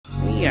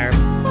We are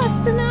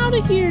busting out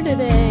of here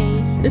today.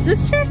 Is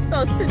this chair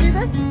supposed to do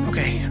this?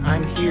 Okay,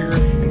 I'm here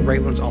and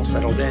RAELYNN'S all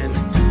settled in.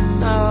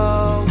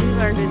 So, we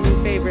learned a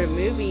new favorite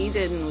movie,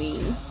 didn't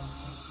we?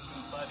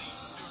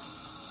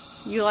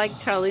 You like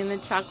Charlie and the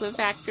Chocolate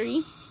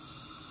Factory?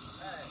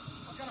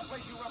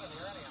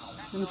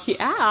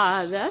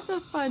 Yeah, that's a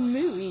fun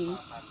movie.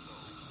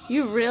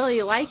 You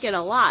really like it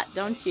a lot,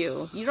 don't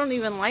you? You don't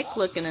even like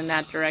looking in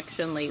that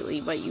direction lately,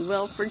 but you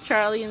will for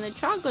Charlie and the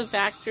Chocolate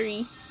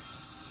Factory.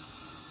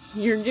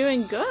 You're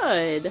doing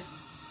good.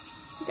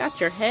 You got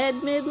your head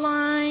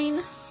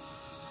midline.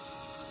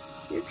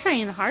 You're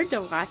trying hard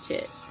to watch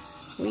it.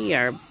 We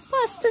are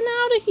busting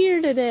out of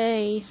here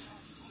today.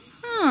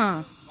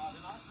 Huh.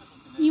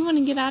 You want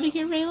to get out of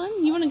here,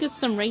 RAELYNN? You want to get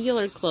some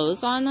regular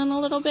clothes on in a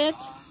little bit?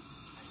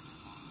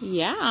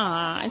 Yeah,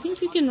 I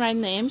think you can ride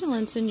in the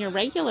ambulance in your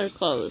regular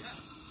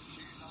clothes.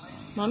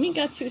 Mommy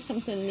got you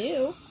something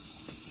new.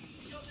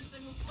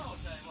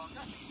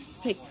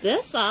 Pick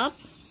this up.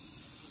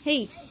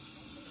 Hey,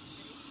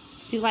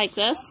 do you like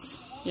this?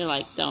 You're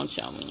like, don't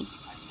show me.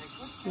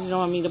 You don't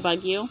want me to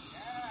bug you?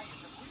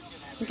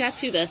 I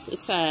got you this. It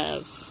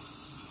says,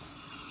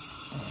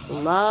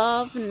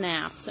 love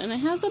naps. And it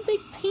has a big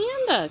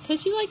panda,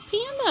 because you like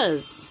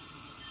pandas.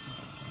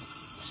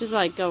 She's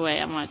like, go away,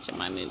 I'm watching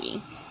my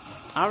movie.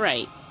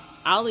 Alright,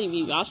 I'll leave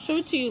you. I'll show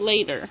it to you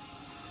later.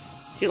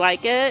 Do you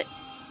like it?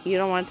 You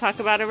don't want to talk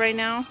about it right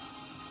now?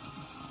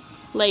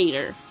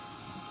 Later.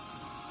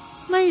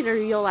 Later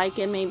you'll like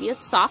it. Maybe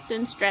it's soft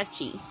and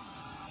stretchy.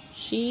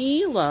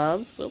 She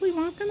loves Willy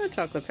Wonka and the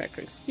Chocolate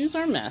Factory. Excuse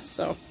our mess.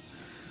 So,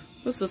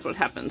 this is what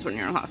happens when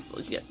you're in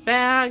hospital. You get a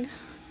bag.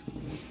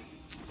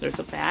 There's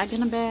a bag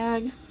and a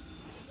bag.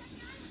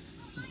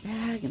 A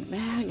bag and a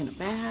bag and a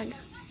bag.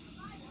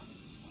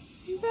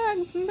 And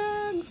bags and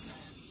bags.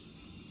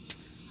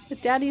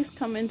 But Daddy's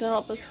coming to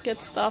help us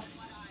get stuff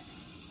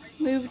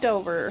moved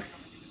over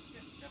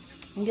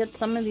and get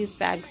some of these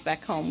bags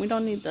back home. We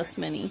don't need this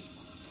many.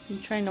 You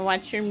trying to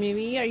watch your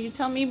movie? Are you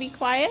telling me to be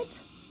quiet?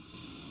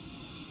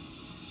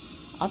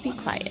 I'll be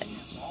quiet.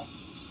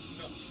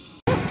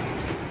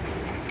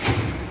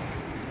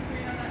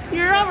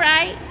 You're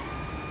alright.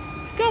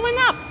 Going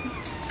up.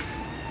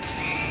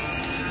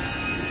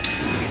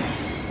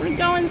 We're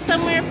going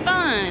somewhere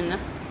fun.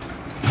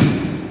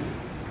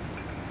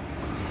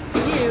 To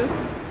you.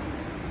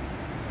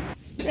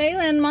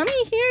 RAELYNN,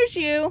 Mommy hears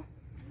you.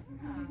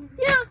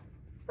 Yeah,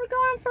 we're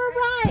going for a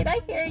ride. I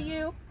hear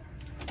you.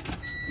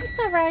 It's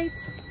alright.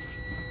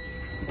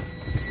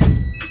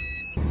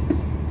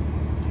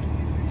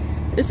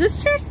 Is this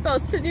chair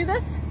supposed to do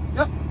this?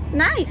 Yep.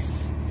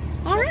 Nice.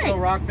 Alright. It'll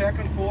rock back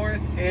and forth.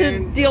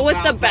 To deal with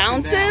the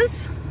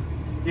bounces?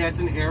 Yeah, it's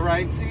an air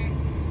ride seat.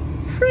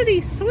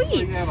 Pretty sweet.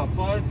 So you have a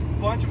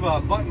bunch of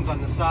buttons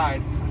on the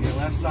side, on your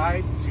left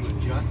side, to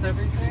adjust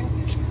everything.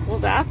 Well,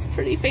 that's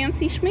pretty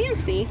fancy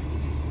schmancy.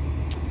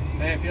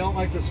 And if you don't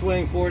like the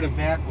swing forward and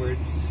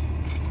backwards,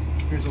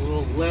 there's a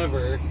little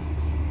lever.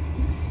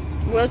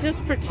 We'll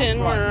just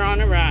pretend we're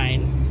on a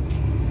ride.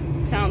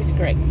 Sounds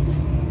great.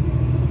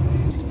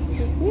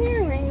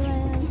 Here,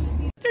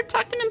 RAELYNN. They're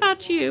talking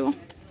about you.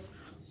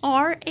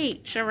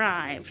 RH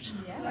arrived.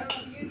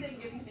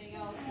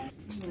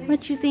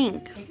 What you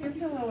think? Your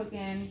pillow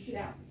again.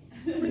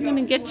 We're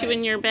gonna get you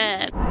in your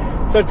bed.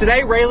 So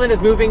today RAELYNN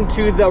is moving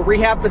to the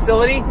rehab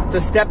facility to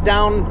step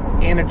down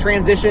and a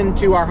transition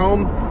to our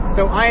home.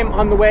 So I am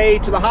on the way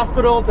to the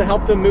hospital to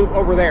help them move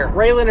over there.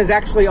 RAELYNN is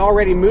actually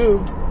already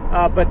moved,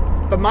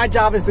 but my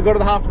job is to go to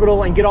the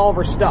hospital and get all of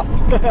her stuff.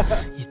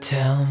 You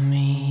tell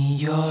me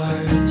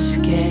you're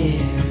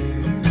scared.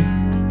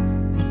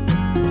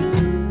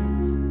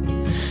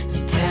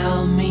 You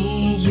tell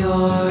me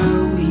you're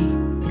weak.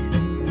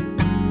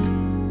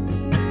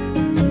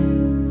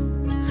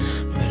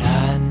 But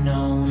I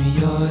know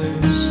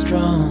you're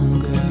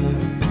stronger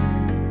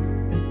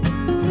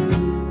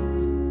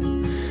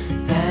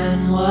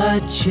than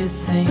what you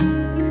think.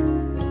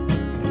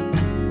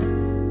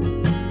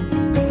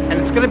 And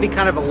it's going to be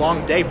kind of a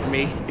long day for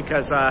me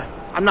because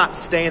I'm not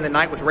staying the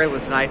night with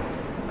RAELYNN tonight.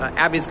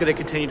 Abby's going to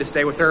continue to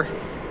stay with her.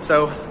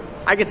 So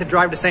I get to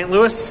drive to St.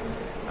 Louis,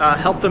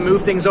 help them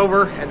move things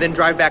over, and then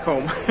drive back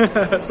home.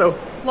 So,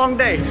 long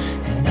day.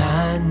 And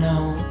I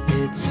know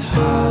it's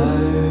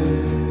hard.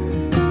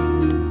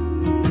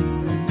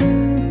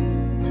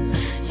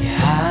 Yeah,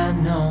 I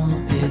know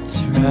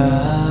it's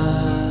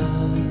rough.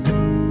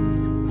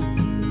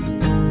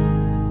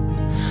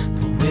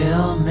 But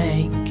we'll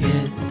make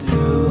it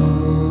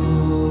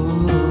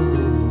through.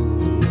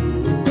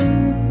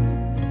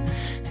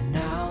 And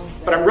now,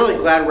 But I'm really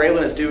glad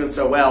RAELYNN is doing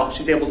so well.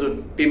 She's able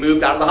to be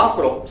moved out of the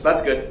hospital, so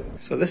that's good.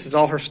 So this is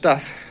all her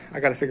stuff. I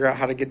got to figure out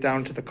how to get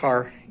down to the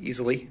car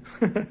easily.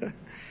 It's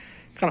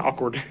kind of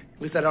awkward.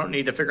 At least I don't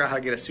need to figure out how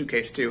to get a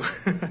suitcase too.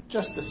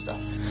 Just this stuff.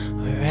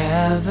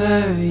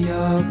 wherever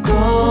you're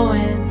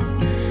going,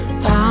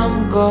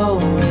 I'm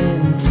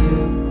going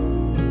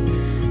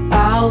to.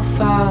 I'll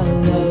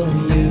follow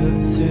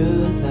you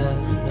through the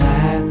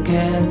black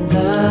and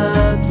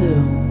the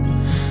blue.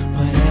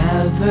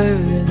 Whatever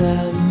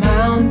the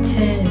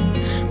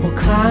mountain, we'll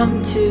climb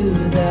I'm to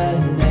the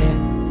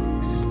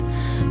next.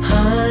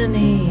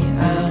 Honey,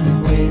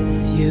 I'm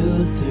with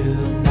you through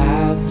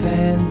life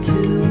and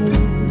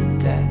to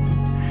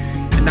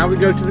death. And now we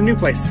go to the new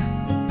place.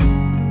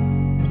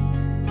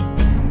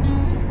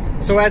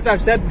 So as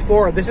I've said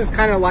before, this is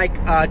kind of like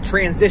a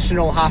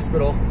transitional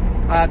hospital.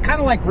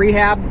 Kind of like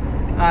rehab.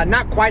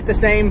 Not quite the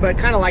same, but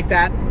kind of like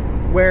that,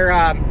 where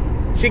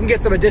she can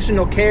get some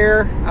additional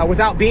care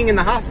without being in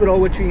the hospital,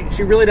 which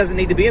she really doesn't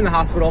need to be in the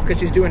hospital because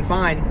she's doing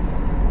fine.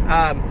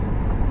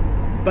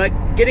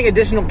 But getting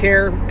additional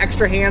care,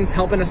 extra hands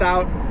helping us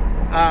out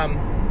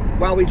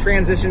while we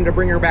transition to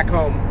bring her back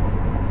home,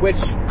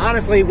 which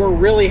honestly, we're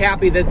really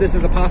happy that this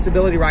is a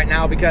possibility right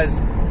now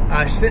because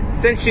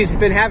since she's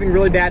been having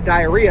really bad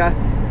diarrhea,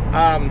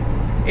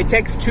 it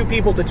takes 2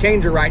 people to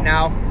change her right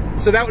now.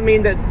 So that would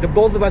mean that the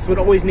both of us would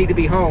always need to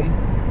be home.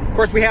 Of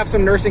course, we have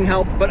some nursing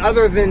help, but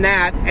other than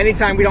that,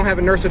 anytime we don't have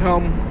a nurse at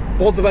home,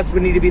 both of us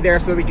would need to be there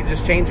so that we can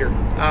just change her.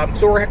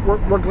 So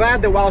we're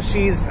glad that while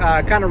she's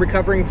kind of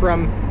recovering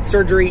from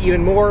surgery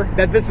even more,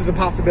 that this is a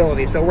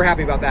possibility. So we're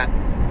happy about that.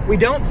 We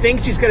don't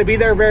think she's going to be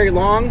there very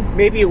long,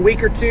 maybe a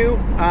week or 2.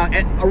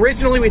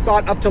 Originally, we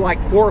thought up to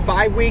like 4 or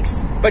 5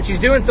 weeks, but she's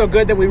doing so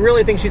good that we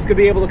really think she's going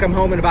to be able to come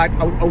home in about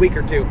a week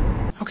or 2.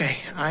 Okay,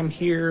 I'm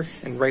here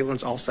and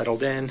RAELYNN'S all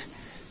settled in.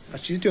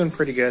 She's doing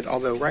pretty good,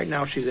 although right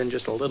now she's in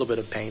just a little bit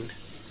of pain.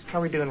 How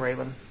are we doing,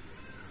 RAELYNN?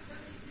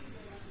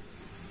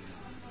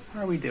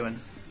 How are we doing?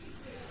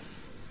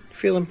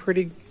 Feeling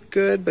pretty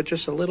good, but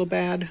just a little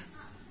bad?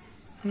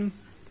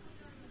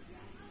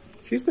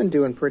 She's been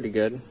doing pretty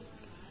good.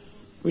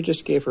 We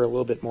just gave her a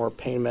little bit more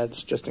pain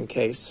meds just in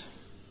case,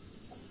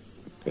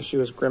 because she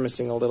was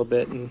grimacing a little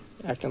bit and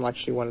acting like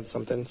she wanted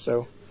something,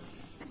 so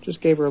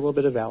just gave her a little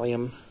bit of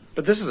Valium.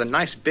 But this is a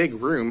nice big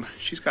room.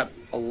 She's got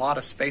a lot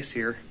of space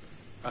here.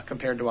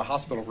 Compared to a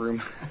hospital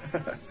room.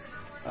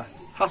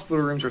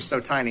 Hospital rooms are so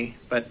tiny,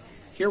 but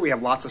here we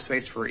have lots of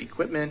space for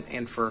equipment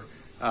and for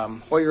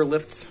Hoyer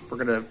lifts.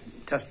 We're going to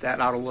test that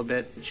out a little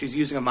bit. She's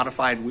using a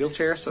modified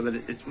wheelchair so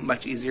that it's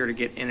much easier to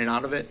get in and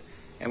out of it,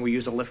 and we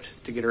use a lift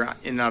to get her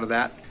in and out of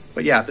that.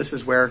 But yeah, this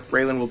is where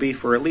RAELYNN will be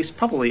for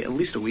probably at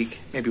least a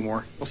week, maybe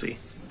more. We'll see.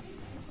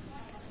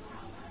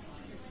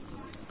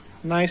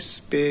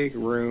 Nice big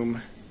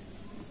room.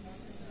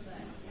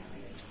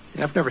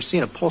 And I've never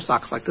seen a pulse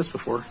ox like this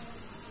before.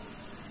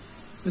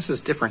 This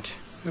is different.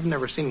 I've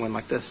never seen one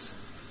like this.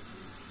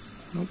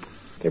 Nope.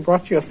 They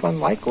brought you a fun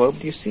light globe.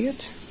 Do you see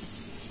it?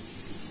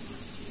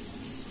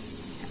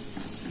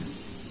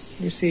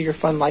 You see your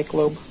fun light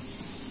globe?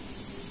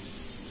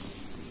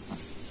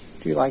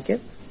 Do you like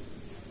it?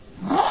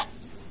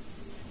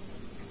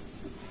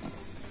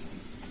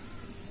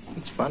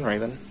 It's fun,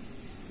 RAELYNN.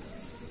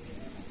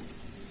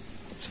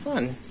 It's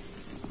fun.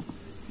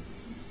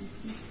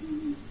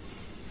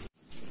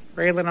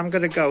 RAELYNN, I'm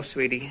gonna go,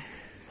 sweetie.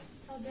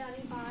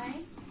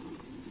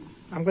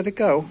 I'm gonna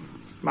go.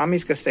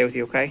 Mommy's gonna stay with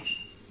you, okay?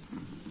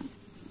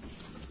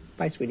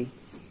 Bye, sweetie.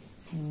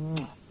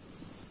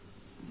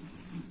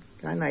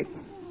 Good night.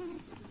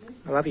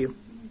 I love you.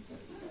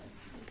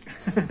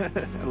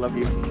 I love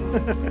you.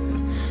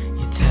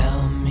 You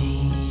tell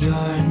me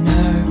you're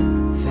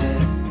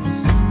nervous.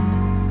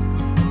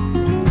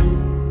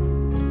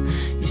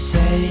 You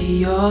say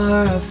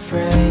you're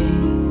afraid.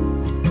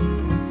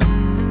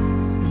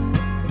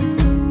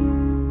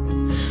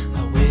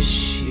 I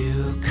wish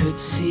you could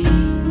see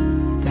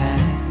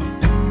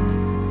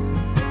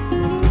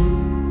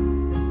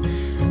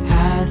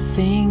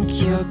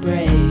think you're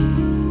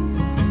brave.